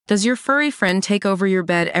Does your furry friend take over your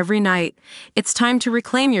bed every night? It's time to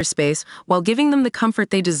reclaim your space while giving them the comfort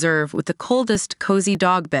they deserve with the coldest, cozy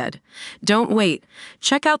dog bed. Don't wait.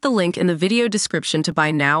 Check out the link in the video description to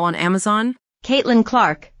buy now on Amazon. Caitlin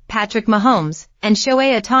Clark, Patrick Mahomes, and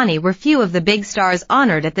Shohei Ohtani were few of the big stars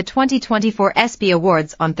honored at the 2024 ESPY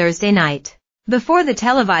Awards on Thursday night. Before the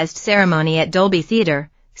televised ceremony at Dolby Theatre,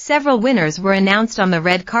 several winners were announced on the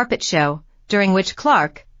red carpet show, during which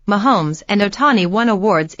Clark, Mahomes and Ohtani won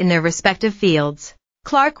awards in their respective fields.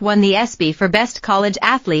 Clark won the ESPY for Best College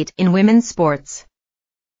Athlete in Women's Sports.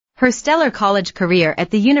 Her stellar college career at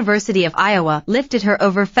the University of Iowa lifted her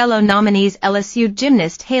over fellow nominees LSU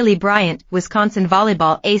gymnast Haley Bryant, Wisconsin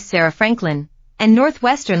volleyball ace Sarah Franklin, and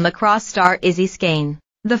Northwestern lacrosse star Izzy Skane.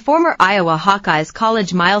 The former Iowa Hawkeyes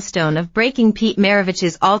college milestone of breaking Pete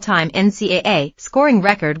Maravich's all-time NCAA scoring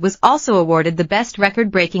record was also awarded the Best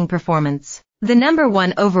Record-Breaking Performance. The number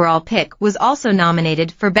 1 overall pick was also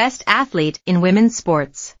nominated for Best Athlete in Women's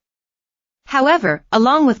Sports. However,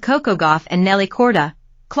 along with Coco Gauff and Nelly Korda,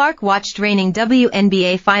 Clark watched reigning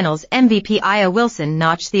WNBA Finals MVP Aya Wilson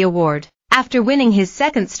notch the award. After winning his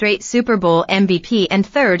second straight Super Bowl MVP and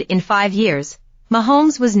third in 5 years,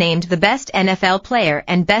 Mahomes was named the Best NFL Player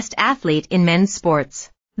and Best Athlete in Men's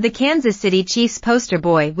Sports. The Kansas City Chiefs poster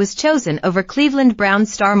boy was chosen over Cleveland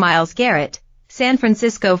Browns star Myles Garrett, San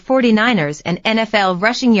Francisco 49ers and NFL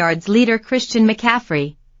rushing yards leader Christian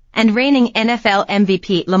McCaffrey, and reigning NFL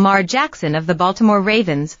MVP Lamar Jackson of the Baltimore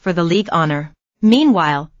Ravens for the league honor.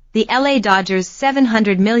 Meanwhile, the LA Dodgers'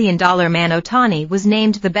 $700 million man Ohtani was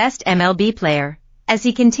named the best MLB player, as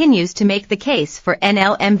he continues to make the case for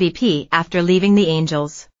NL MVP after leaving the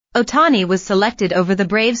Angels. Ohtani was selected over the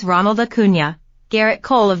Braves' Ronald Acuna, Garrett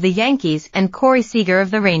Cole of the Yankees and Corey Seager of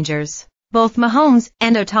the Rangers. Both Mahomes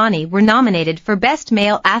and Ohtani were nominated for Best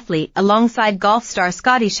Male Athlete alongside golf star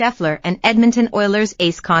Scottie Scheffler and Edmonton Oilers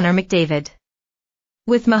ace Connor McDavid.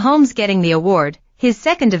 With Mahomes getting the award, his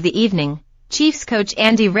second of the evening, Chiefs coach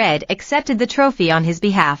Andy Reid accepted the trophy on his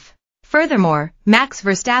behalf. Furthermore, Max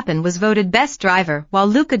Verstappen was voted Best Driver while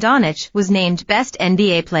Luka Doncic was named Best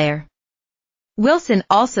NBA Player. Wilson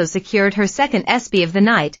also secured her second ESPY of the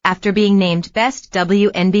night after being named Best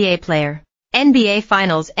WNBA Player. NBA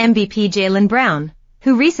Finals MVP Jaylen Brown,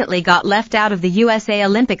 who recently got left out of the USA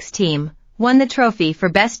Olympics team, won the trophy for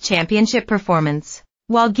Best Championship Performance.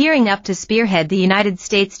 While gearing up to spearhead the United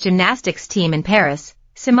States gymnastics team in Paris,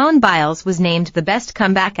 Simone Biles was named the Best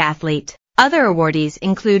Comeback Athlete. Other awardees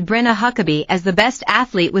include Brenna Huckabee as the Best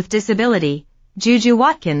Athlete with Disability, Juju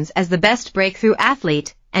Watkins as the Best Breakthrough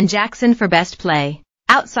Athlete, and Jackson for Best Play.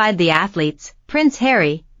 Outside the athletes, Prince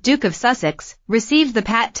Harry, Duke of Sussex, received the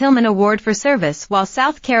Pat Tillman Award for Service while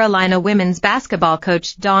South Carolina women's basketball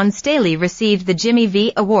coach Dawn Staley received the Jimmy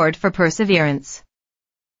V Award for Perseverance.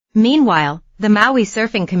 Meanwhile, the Maui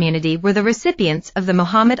surfing community were the recipients of the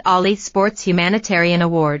Muhammad Ali Sports Humanitarian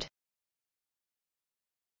Award.